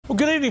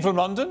Good evening from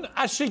London.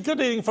 Actually,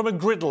 good evening from a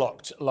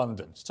gridlocked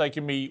London. It's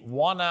taken me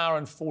 1 hour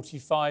and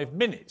 45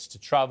 minutes to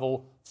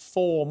travel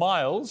 4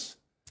 miles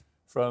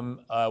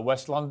from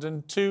West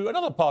London to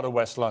another part of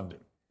West London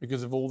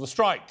because of all the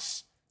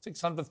strikes.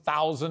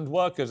 600,000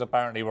 workers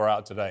apparently were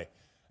out today.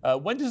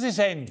 When does this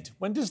end?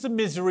 When does the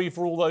misery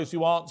for all those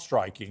who aren't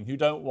striking, who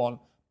don't want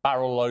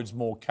barrel loads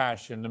more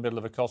cash in the middle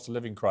of a cost of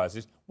living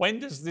crisis, when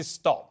does this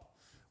stop?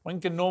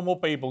 When can normal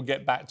people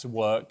get back to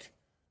work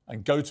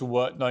and go to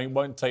work knowing it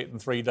won't take them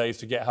 3 days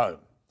to get home?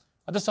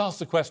 I just asked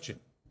the question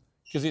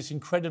because it's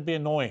incredibly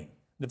annoying.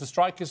 And if the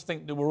strikers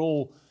think that we're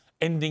all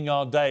ending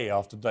our day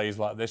after days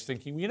like this,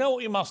 thinking, you know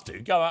what you must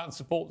do? Go out and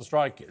support the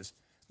strikers.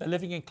 They're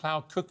living in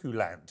cloud cuckoo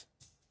land.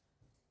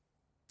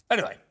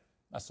 Anyway,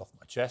 that's off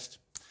my chest.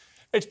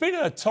 It's been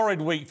a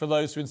torrid week for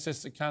those who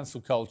insist that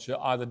cancel culture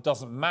either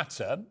doesn't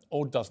matter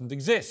or doesn't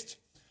exist.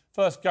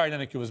 First, Gary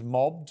Lineker was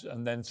mobbed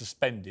and then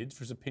suspended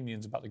for his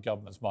opinions about the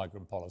government's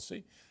migrant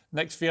policy.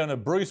 Next, Fiona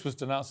Bruce was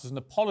denounced as an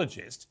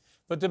apologist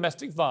for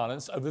domestic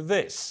violence over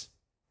this.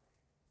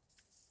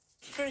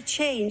 For a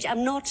change,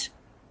 I'm not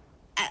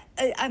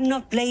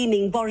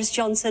blaming Boris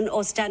Johnson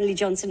or Stanley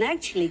Johnson.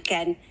 Actually,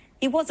 Ken,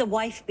 he was a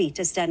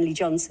wife-beater, Stanley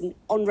Johnson,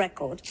 on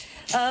record.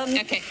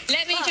 OK,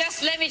 let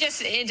me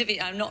just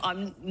intervene.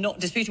 I'm not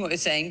disputing what you're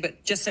saying,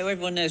 but just so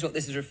everyone knows what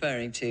this is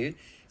referring to.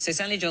 So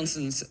Stanley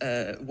Johnson's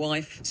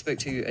wife spoke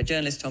to a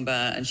journalist, Tom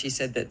Bauer, and she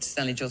said that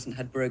Stanley Johnson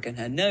had broken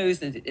her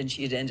nose and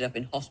she had ended up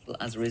in hospital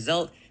as a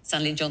result.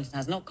 Stanley Johnson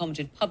has not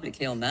commented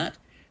publicly on that.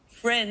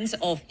 Friends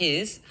of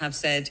his have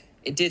said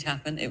it did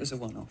happen, it was a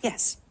one-off.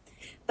 Yes,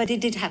 but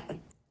it did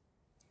happen.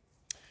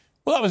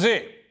 Well, that was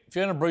it.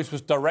 Fiona Bruce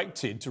was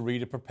directed to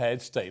read a prepared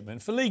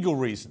statement for legal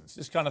reasons.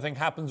 This kind of thing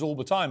happens all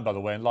the time, by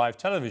the way, in live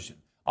television.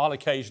 I'll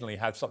occasionally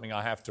have something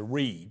I have to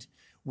read,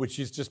 which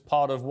is just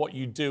part of what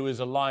you do as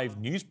a live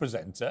news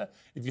presenter.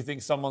 If you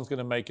think someone's going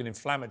to make an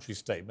inflammatory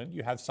statement,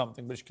 you have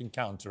something which can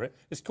counter it.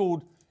 It's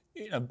called,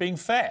 being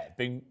fair,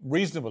 being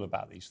reasonable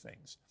about these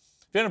things.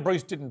 Fiona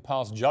Bruce didn't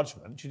pass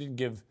judgment. She didn't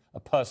give a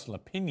personal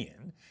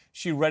opinion.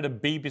 She read a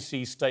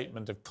BBC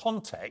statement of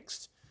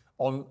context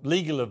on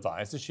legal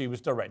advice that she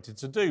was directed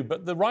to do.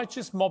 But the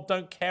righteous mob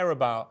don't care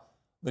about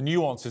the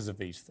nuances of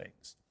these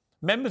things.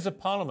 Members of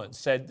Parliament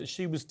said that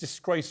she was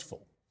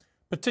disgraceful.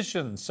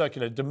 Petitions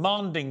circulated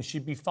demanding she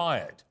be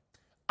fired.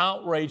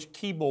 Outraged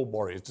keyboard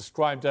warriors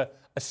described her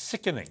as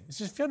sickening.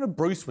 This is Fiona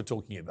Bruce we're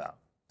talking about.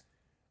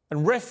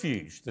 And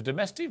Refuge, the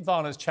domestic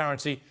violence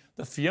charity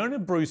that Fiona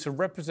Bruce had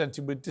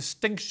represented with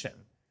distinction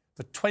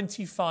for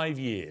 25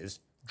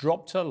 years,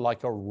 dropped her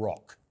like a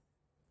rock.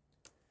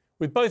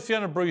 With both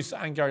Fiona Bruce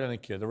and Gary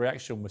Lineker, the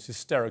reaction was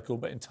hysterical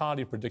but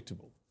entirely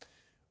predictable.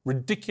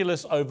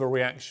 Ridiculous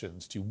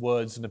overreactions to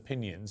words and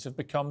opinions have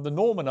become the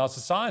norm in our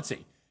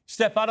society.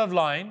 Step out of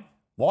line,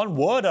 one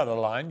word out of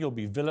line, you'll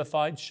be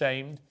vilified,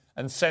 shamed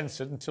and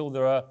censored until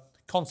there are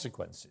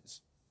consequences,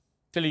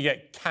 till you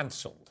get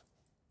cancelled,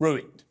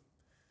 ruined.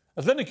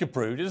 As Lineker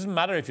proved, it doesn't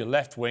matter if you're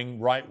left-wing,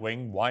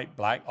 right-wing, white,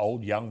 black,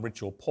 old, young,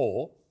 rich or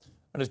poor.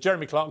 And as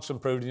Jeremy Clarkson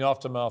proved in the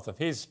aftermath of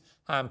his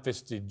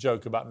ham-fisted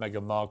joke about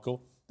Meghan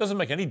Markle, it doesn't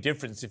make any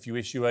difference if you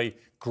issue a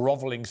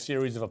grovelling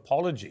series of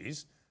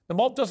apologies. The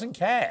mob doesn't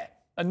care,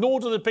 and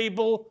nor do the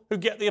people who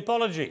get the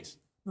apologies.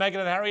 Meghan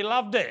and Harry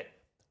loved it.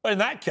 But in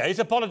that case,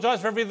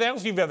 apologise for everything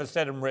else you've ever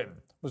said and written,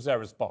 was their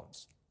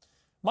response.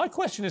 My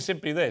question is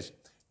simply this.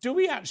 Do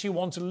we actually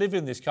want to live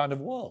in this kind of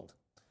world?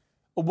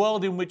 A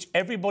world in which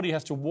everybody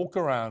has to walk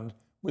around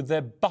with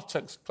their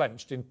buttocks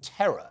clenched in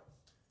terror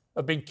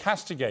of being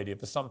castigated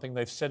for something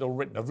they've said or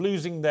written, of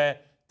losing their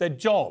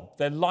job,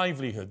 their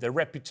livelihood, their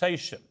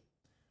reputation.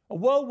 A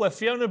world where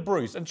Fiona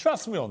Bruce, and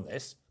trust me on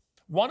this,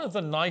 one of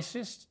the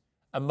nicest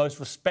and most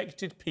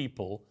respected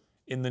people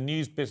in the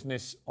news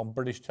business on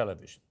British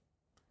television,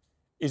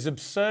 is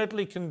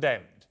absurdly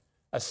condemned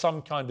as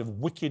some kind of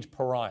wicked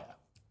pariah.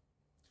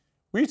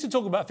 We used to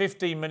talk about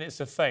 15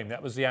 minutes of fame.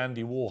 That was the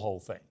Andy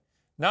Warhol thing.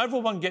 Now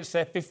everyone gets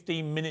their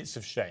 15 minutes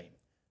of shame,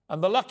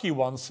 and the lucky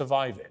ones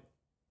survive it.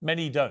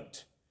 Many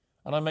don't.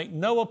 And I make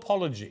no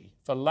apology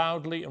for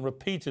loudly and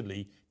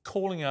repeatedly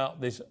calling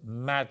out this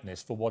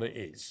madness for what it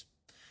is.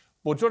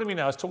 Well, joining me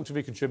now is Talk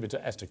TV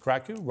contributor Esther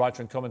Kraku,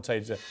 writer and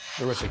commentator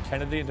Larissa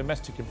Kennedy, and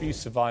domestic abuse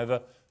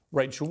survivor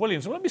Rachel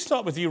Williams. Well, let me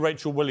start with you,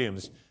 Rachel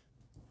Williams.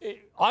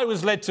 I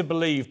was led to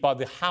believe by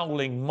the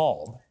howling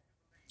mob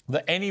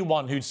that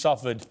anyone who'd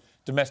suffered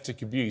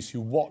domestic abuse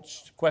who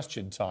watched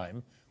Question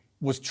Time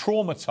was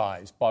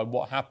traumatised by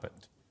what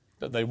happened,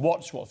 that they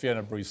watched what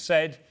Fiona Bruce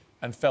said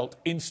and felt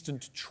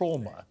instant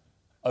trauma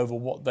over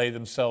what they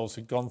themselves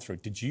had gone through.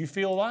 Did you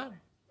feel that?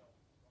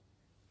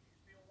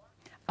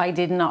 I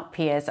did not,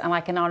 Piers, and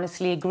I can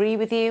honestly agree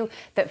with you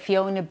that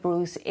Fiona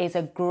Bruce is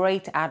a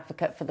great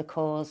advocate for the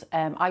cause.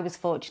 I was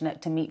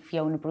fortunate to meet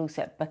Fiona Bruce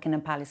at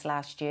Buckingham Palace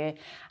last year,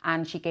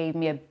 and she gave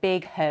me a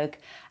big hug,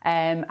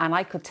 and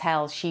I could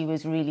tell she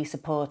was really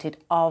supportive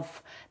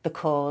of the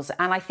cause.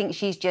 And I think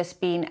she's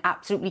just been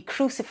absolutely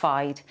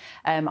crucified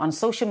on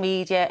social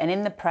media and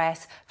in the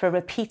press for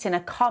repeating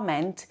a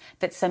comment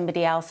that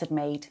somebody else had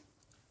made.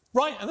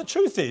 Right, and the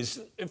truth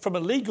is, from a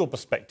legal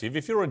perspective,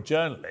 if you're a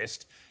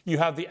journalist, you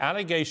have the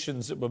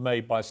allegations that were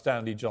made by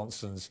Stanley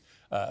Johnson's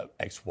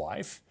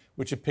ex-wife,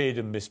 which appeared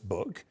in this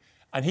book,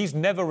 and he's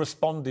never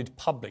responded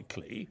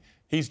publicly.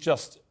 He's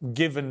just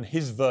given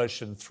his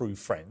version through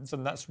friends,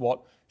 and that's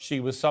what she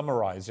was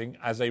summarising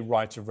as a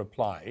right of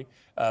reply,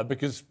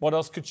 because what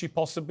else could she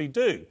possibly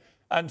do?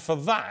 And for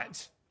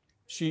that,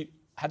 she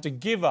had to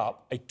give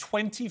up a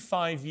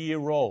 25-year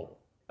role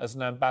as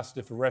an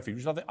ambassador for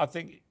refuge, which I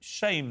think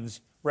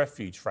shames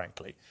refuge,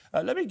 frankly.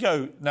 Let me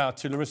go now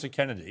to Larissa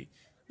Kennedy.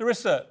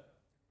 Larissa,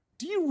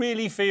 do you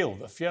really feel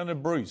that Fiona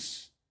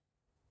Bruce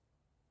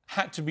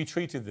had to be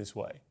treated this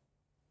way?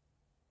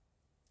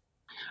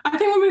 I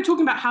think when we're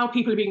talking about how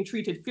people are being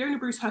treated, Fiona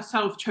Bruce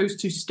herself chose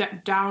to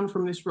step down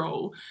from this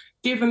role,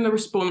 given the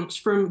response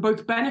from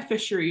both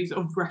beneficiaries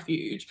of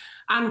refuge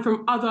and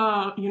from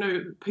other,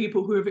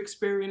 people who have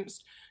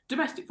experienced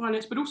domestic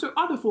violence, but also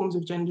other forms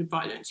of gendered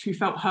violence who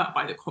felt hurt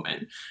by the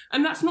comment.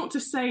 And that's not to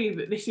say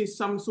that this is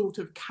some sort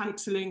of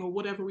cancelling or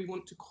whatever we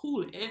want to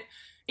call it.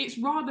 It's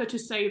rather to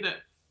say that,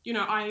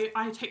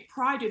 I take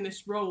pride in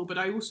this role, but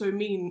I also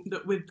mean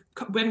that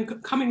when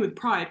coming with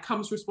pride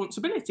comes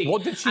responsibility.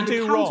 What did she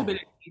do wrong?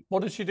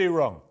 What did she do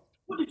wrong?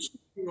 What did she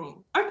do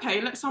wrong? Okay,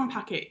 let's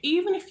unpack it.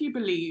 Even if you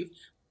believe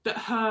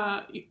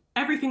that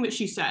everything that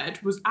she said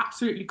was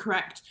absolutely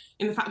correct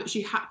in the fact that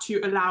she had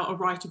to allow a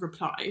right of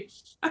reply,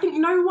 I think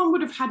no one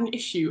would have had an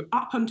issue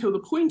up until the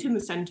point in the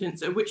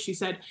sentence at which she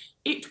said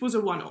it was a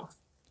one-off.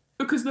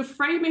 Because the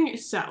framing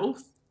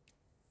itself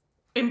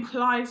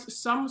implies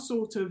some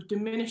sort of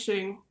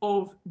diminishing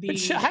of the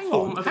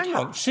form of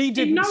attack. She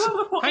didn't.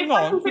 Hang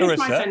on,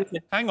 Larissa.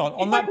 Hang on.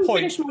 On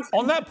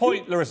that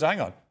point, Larissa,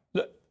 hang on.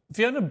 Look,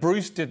 Fiona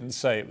Bruce didn't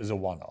say it was a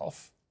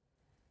one-off.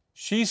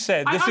 She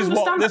said that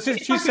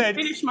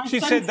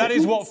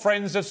is what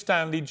friends of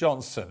Stanley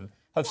Johnson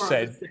have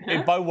said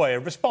by way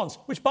of response,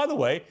 which, by the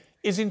way,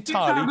 is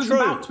entirely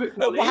true.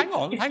 Well, hang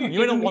on.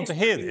 You don't want to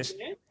hear this.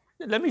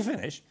 Let me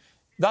finish.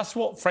 That's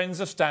what friends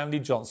of Stanley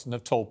Johnson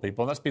have told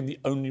people, and that's been the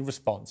only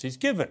response he's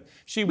given.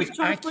 She was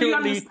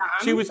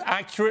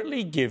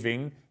accurately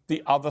giving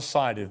the other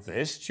side of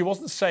this. She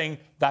wasn't saying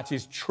that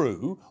is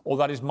true or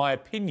that is my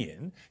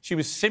opinion. She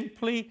was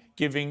simply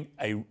giving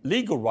a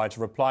legal right to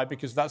reply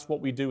because that's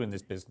what we do in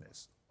this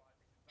business.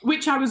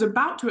 Which I was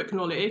about to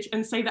acknowledge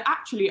and say that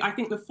actually I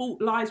think the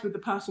fault lies with the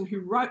person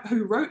who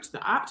wrote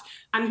that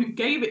and who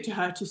gave it to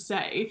her to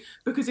say,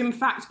 because in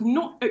fact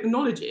not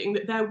acknowledging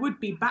that there would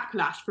be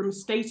backlash from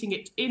stating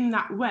it in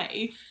that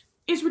way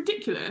is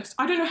ridiculous.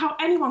 I don't know how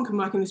anyone can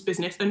work in this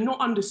business and not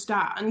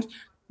understand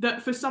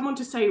that for someone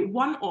to say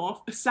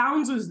one-off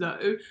sounds as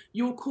though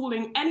you're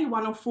calling any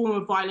one-off form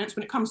of violence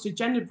when it comes to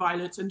gendered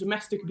violence and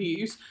domestic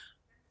abuse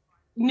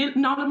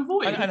null and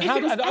void. Again,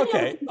 Larissa.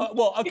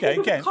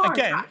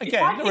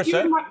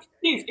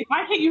 If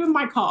I hit you in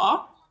my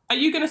car, are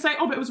you going to say,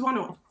 oh, but it was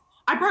one-off?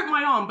 I broke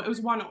my arm, but it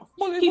was one-off.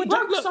 He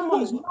broke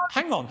someone's nose.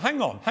 Hang on.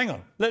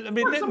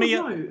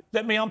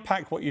 Let me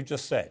unpack what you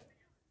just said.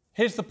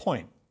 Here's the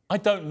point. I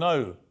don't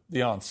know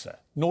the answer,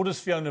 nor does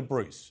Fiona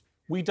Bruce.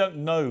 We don't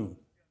know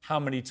how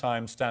many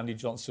times Stanley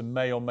Johnson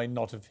may or may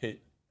not have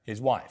hit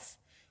his wife.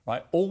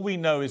 Right? All we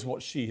know is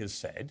what she has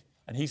said,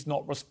 and he's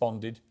not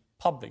responded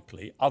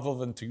publicly, other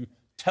than to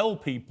tell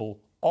people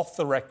off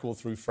the record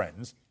through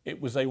friends it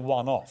was a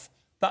one-off.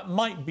 That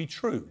might be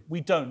true.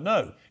 We don't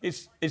know.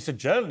 It's a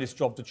journalist's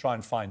job to try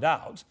and find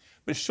out,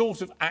 but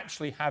short of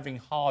actually having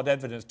hard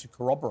evidence to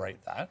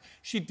corroborate that,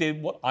 she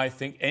did what I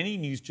think any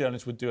news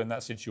journalist would do in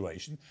that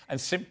situation and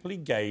simply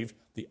gave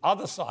the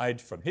other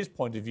side from his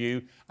point of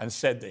view and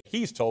said that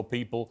he's told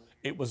people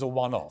it was a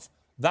one-off.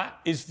 That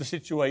is the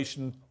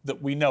situation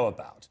that we know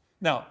about.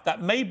 Now,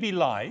 that may be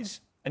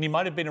lies, and he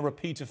might have been a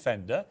repeat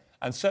offender,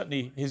 and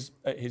certainly his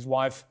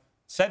wife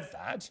said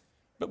that,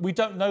 but we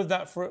don't know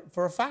that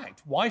for a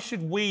fact. Why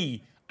should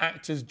we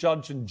act as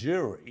judge and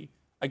jury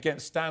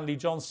against Stanley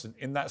Johnson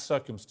in that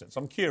circumstance?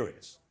 I'm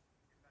curious.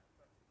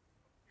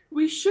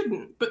 We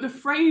shouldn't, but the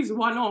phrase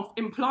one-off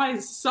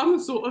implies some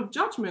sort of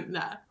judgment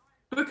there.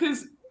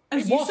 Because,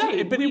 as you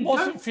say... But it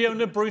wasn't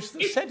Fiona Bruce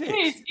that said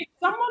it.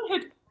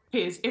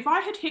 Piers, if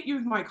I had hit you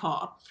with my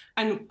car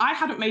and I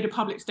hadn't made a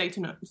public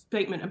statement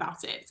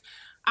about it,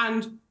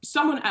 and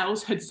someone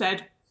else had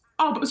said,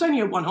 oh, but it was only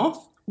a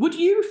one-off, would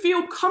you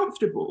feel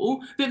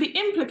comfortable that the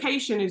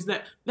implication is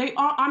that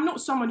I'm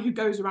not someone who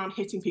goes around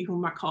hitting people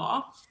in my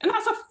car? And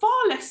that's a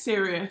far less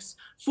serious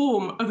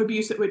form of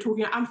abuse that we're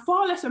talking about and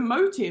far less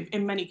emotive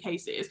in many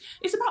cases.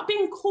 It's about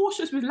being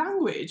cautious with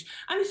language.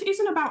 And this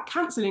isn't about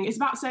cancelling. It's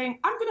about saying,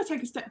 I'm going to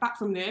take a step back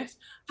from this,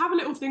 have a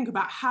little think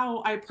about how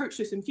I approach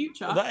this in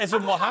future. Well, that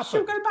isn't what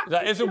happened.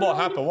 That isn't what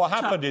happened. What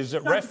happened is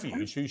that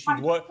Refuge, who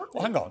she'd worked...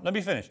 Well, hang on, let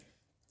me finish.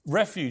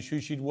 Refuge,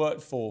 who she'd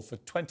worked for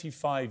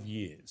 25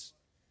 years...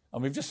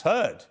 And we've just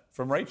heard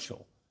from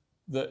Rachel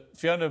that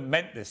Fiona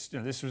meant this,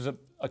 this was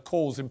a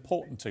cause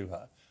important to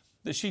her,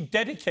 that she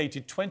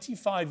dedicated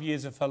 25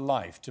 years of her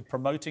life to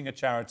promoting a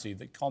charity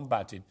that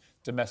combated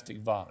domestic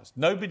violence.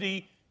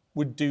 Nobody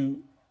would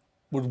do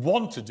would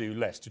want to do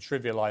less to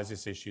trivialise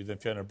this issue than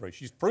Fiona Bruce.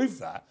 She's proved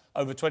that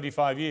over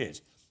 25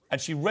 years. And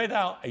she read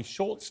out a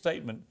short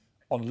statement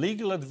on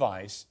legal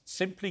advice,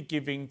 simply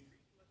giving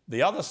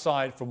the other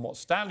side from what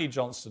Stanley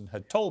Johnson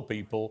had told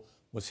people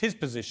was his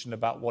position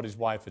about what his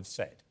wife had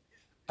said.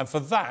 And for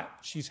that,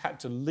 she's had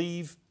to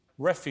leave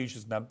refuge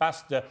as an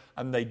ambassador,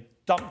 and they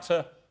dumped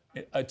her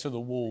to the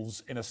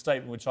wolves in a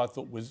statement which I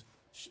thought was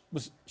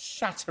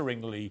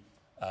shatteringly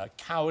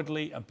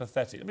cowardly and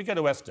pathetic. Let me go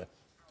to Esther.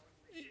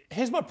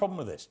 Here's my problem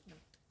with this.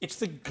 It's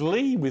the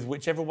glee with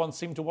which everyone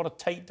seemed to want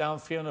to take down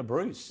Fiona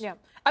Bruce. Yeah.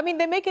 I mean,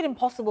 they make it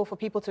impossible for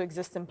people to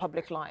exist in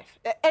public life.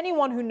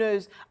 Anyone who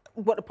knows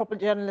what a proper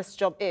journalist's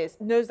job is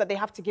knows that they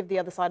have to give the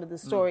other side of the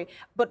story,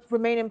 but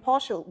remain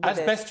impartial with As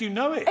best you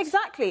know it.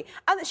 Exactly.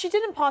 And she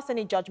didn't pass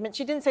any judgment.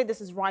 She didn't say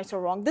this is right or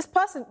wrong. This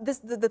person,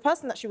 the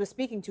person that she was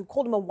speaking to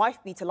called him a wife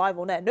beater live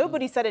on air.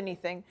 Nobody said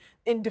anything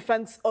in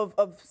defence of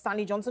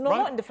Stanley Johnson, or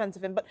not in defence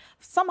of him, but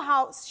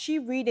somehow she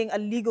reading a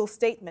legal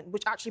statement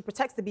which actually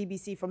protects the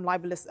BBC from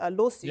libelous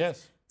lawsuits.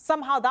 Yes.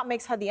 Somehow that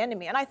makes her the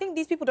enemy. And I think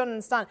these people don't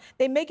understand.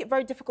 They make it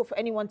very difficult for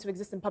anyone to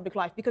exist in public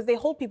life because they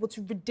hold people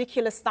to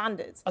ridiculous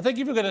standards. I think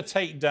if you're going to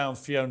take down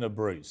Fiona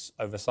Bruce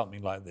over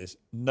something like this,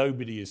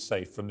 nobody is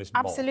safe from this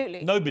mob.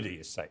 Absolutely. Nobody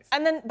is safe.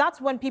 And then that's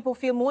when people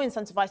feel more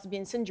incentivized to be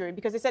incendiary,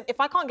 because they said, if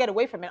I can't get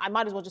away from it, I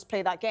might as well just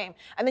play that game.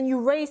 And then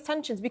you raise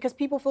tensions because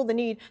people feel the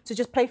need to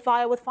just play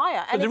fire with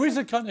fire. But there is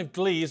a kind of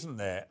glee, isn't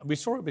there? And we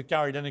saw it with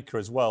Gary Lineker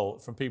as well,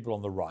 from people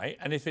on the right.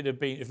 And if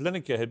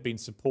Lineker had been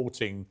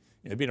supporting,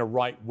 been a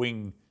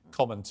right-wing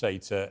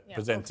commentator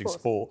presenting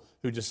sport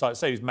who decided,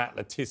 say, it was Matt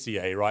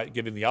Letitia, right,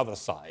 giving the other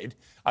side,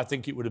 I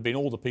think it would have been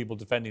all the people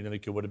defending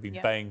Lineker would have been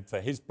baying for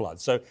his blood.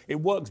 So it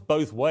works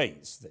both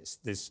ways,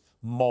 this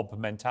mob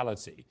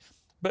mentality.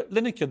 But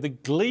Lineker, the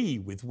glee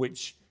with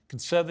which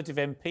Conservative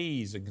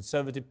MPs and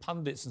Conservative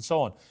pundits and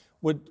so on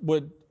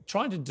were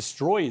trying to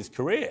destroy his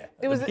career.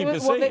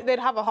 They'd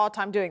have a hard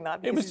time doing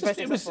that. It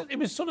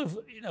was sort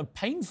of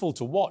painful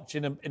to watch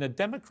in a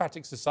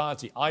democratic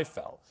society, I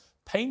felt.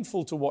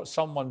 Painful to watch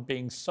someone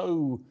being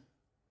so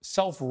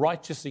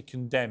self-righteously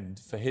condemned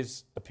for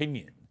his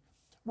opinion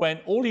when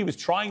all he was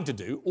trying to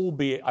do,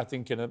 albeit I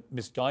think in a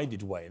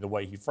misguided way, the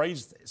way he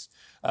phrased this,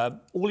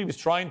 all he was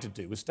trying to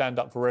do was stand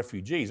up for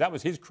refugees. That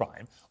was his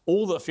crime.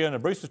 All that Fiona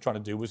Bruce was trying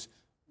to do was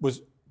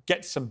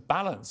get some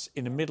balance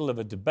in the middle of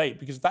a debate,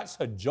 because that's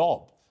her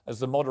job as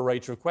the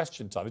moderator of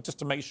Question Time. It's just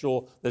to make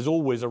sure there's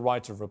always a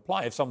right of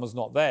reply if someone's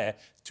not there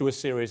to a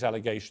serious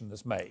allegation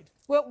that's made.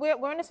 Well,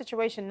 we're in a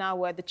situation now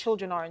where the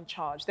children are in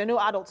charge. There are no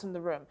adults in the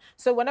room.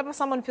 So whenever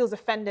someone feels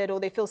offended or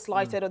they feel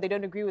slighted or they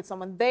don't agree with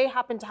someone, they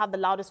happen to have the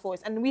loudest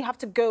voice. And we have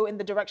to go in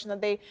the direction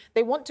that they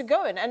want to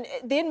go in. And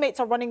the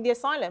inmates are running the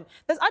asylum.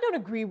 I don't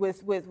agree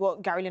with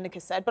what Gary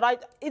Lineker said,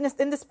 but in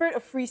the spirit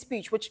of free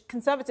speech, which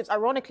Conservatives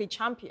ironically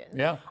champion,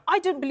 I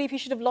don't believe he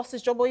should have lost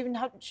his job or even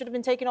should have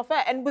been taken off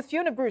air. And with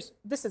Fiona Bruce,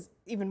 this is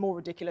even more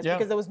ridiculous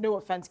because there was no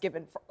offence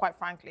given, quite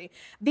frankly.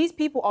 These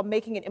people are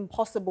making it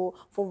impossible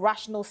for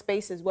rational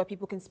spaces where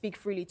people can speak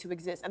freely to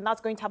exist, and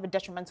that's going to have a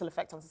detrimental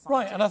effect on society.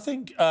 Right, and I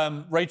think,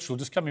 Rachel,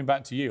 just coming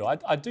back to you,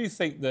 I do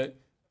think that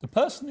the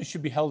person who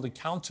should be held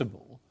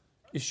accountable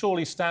is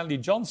surely Stanley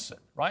Johnson,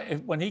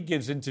 right? When he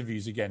gives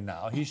interviews again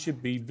now, he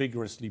should be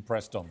vigorously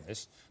pressed on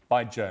this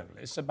by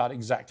journalists about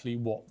exactly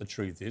what the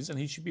truth is, and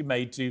he should be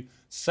made to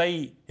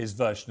say his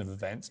version of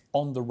events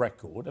on the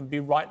record and be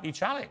rightly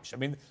challenged. I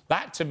mean,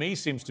 that to me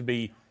seems to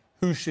be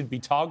who should be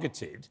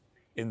targeted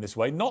in this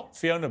way, not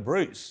Fiona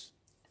Bruce.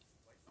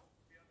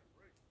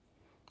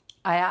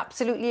 I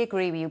absolutely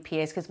agree with you,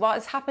 Piers, because what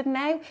has happened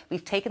now,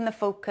 we've taken the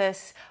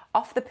focus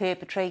off the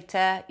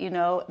perpetrator,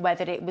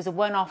 whether it was a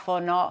one-off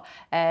or not,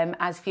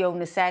 as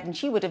Fiona said, and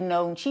she would have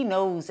known, she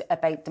knows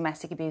about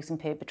domestic abuse and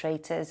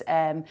perpetrators,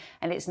 and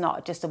it's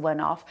not just a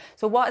one-off.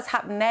 So what has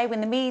happened now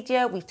in the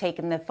media, we've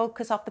taken the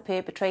focus off the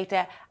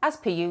perpetrator, as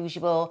per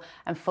usual,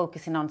 and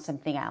focusing on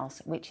something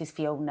else, which is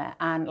Fiona.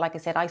 And like I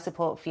said, I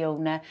support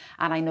Fiona,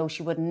 and I know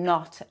she would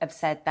not have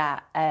said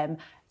that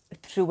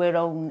through her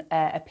own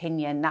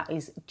opinion. That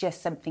is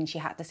just something she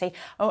had to say.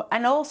 Oh,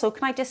 and also,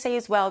 can I just say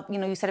as well,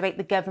 you said about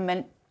the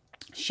government,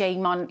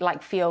 shame on,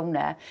 like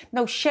Fiona.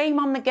 No, shame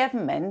on the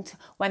government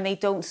when they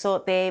don't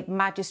sort their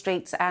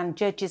magistrates and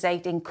judges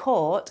out in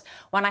court.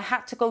 When I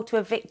had to go to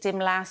a victim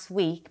last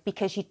week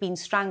because she'd been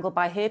strangled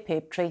by her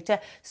perpetrator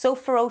so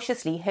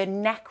ferociously, her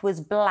neck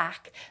was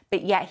black,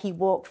 but yet he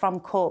walked from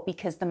court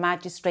because the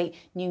magistrate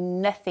knew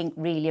nothing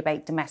really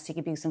about domestic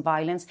abuse and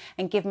violence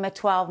and gave him a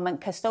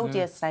 12-month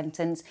custodial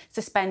sentence,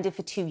 suspended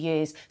for 2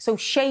 years. So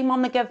shame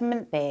on the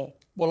government there.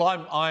 Well,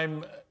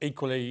 I'm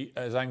equally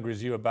as angry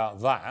as you about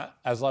that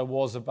as I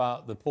was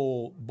about the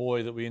poor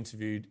boy that we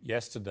interviewed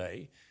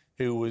yesterday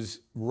who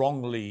was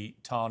wrongly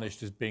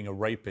tarnished as being a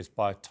rapist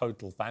by a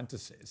total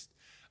fantasist.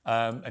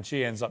 And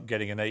she ends up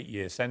getting an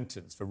 8-year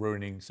sentence for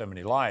ruining so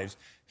many lives.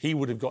 He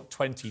would have got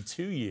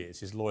 22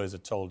 years, his lawyers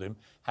had told him,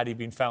 had he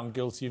been found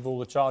guilty of all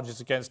the charges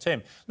against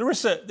him.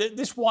 Larissa,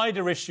 this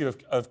wider issue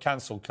of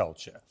cancel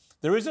culture,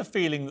 there is a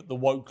feeling that the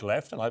woke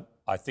left, and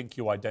I think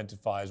you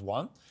identify as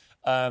one,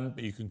 but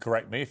you can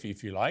correct me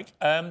if you like,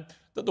 that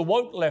the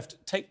woke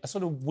left take a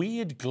sort of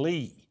weird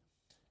glee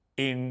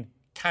in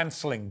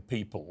cancelling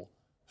people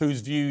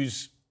whose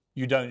views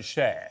you don't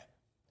share.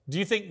 Do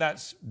you think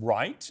that's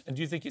right? And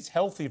do you think it's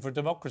healthy for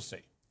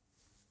democracy?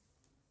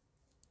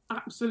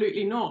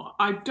 Absolutely not.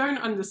 I don't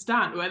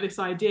understand where this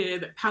idea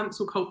that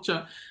cancel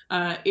culture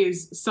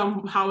is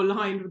somehow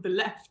aligned with the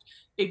left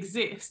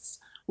exists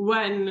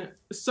when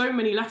so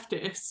many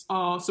leftists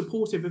are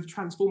supportive of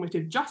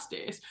transformative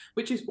justice,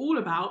 which is all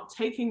about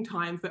taking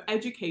time for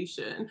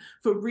education,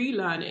 for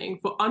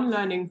relearning, for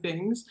unlearning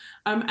things,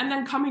 and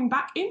then coming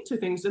back into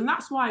things. And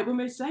that's why when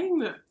we're saying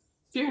that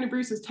Fiona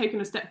Bruce has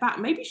taken a step back,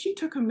 maybe she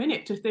took a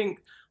minute to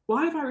think,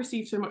 why have I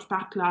received so much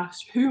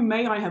backlash? Who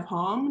may I have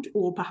harmed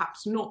or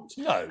perhaps not?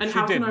 No, and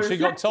she didn't. She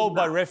got told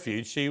by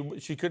Refuge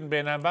she couldn't be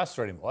an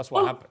ambassador anymore. That's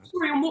what happened.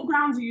 Sorry, on what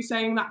grounds are you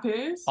saying that,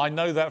 Piers? I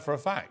know that for a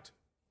fact.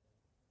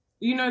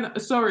 You know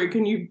that. Sorry,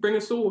 can you bring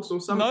a source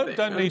or something? No,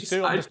 don't need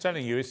to. I'm just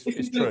telling you, it's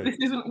true. This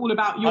isn't all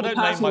about your personal opinion.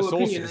 I don't name my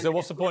sources. So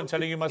what's the point in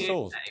telling you my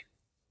source?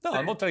 No,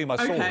 I'm not telling you my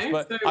source,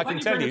 but so I can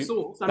tell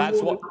you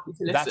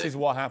that is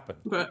what happened.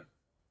 But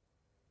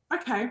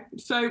okay,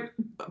 so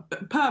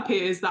per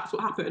Piers, that's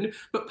what happened.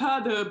 But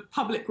per the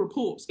public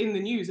reports in the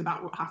news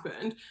about what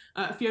happened,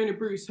 Fiona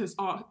Bruce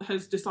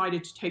has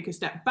decided to take a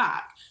step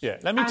back. Yeah,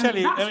 let me tell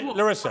you,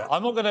 Larissa,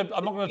 I'm not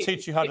going to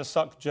teach you how to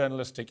suck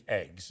journalistic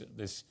eggs at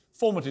this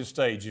formative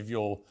stage of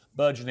your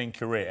burgeoning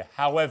career.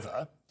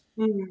 However,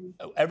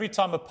 every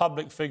time a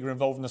public figure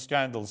involved in a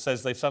scandal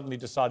says they've suddenly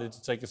decided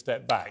to take a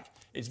step back,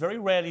 it's very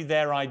rarely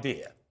their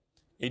idea.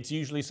 It's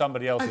usually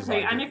somebody else's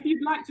idea. And if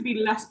you'd like to be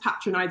less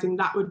patronising,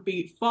 that would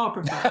be far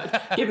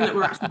preferred, given that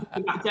we're actually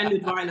talking about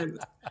gendered violence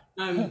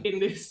in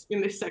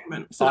this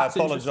segment. So I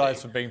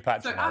apologise for being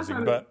patronising,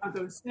 as I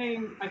was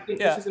saying, I think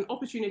this is an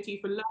opportunity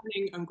for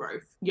learning and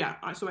growth. Yeah,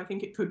 so I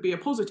think it could be a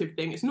positive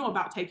thing. It's not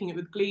about taking it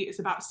with glee. It's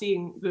about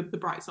seeing the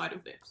bright side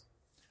of this.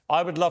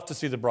 I would love to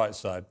see the bright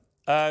side.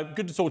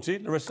 Good to talk to you,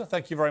 Larissa.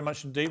 Thank you very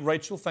much indeed.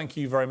 Rachel, thank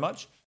you very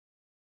much.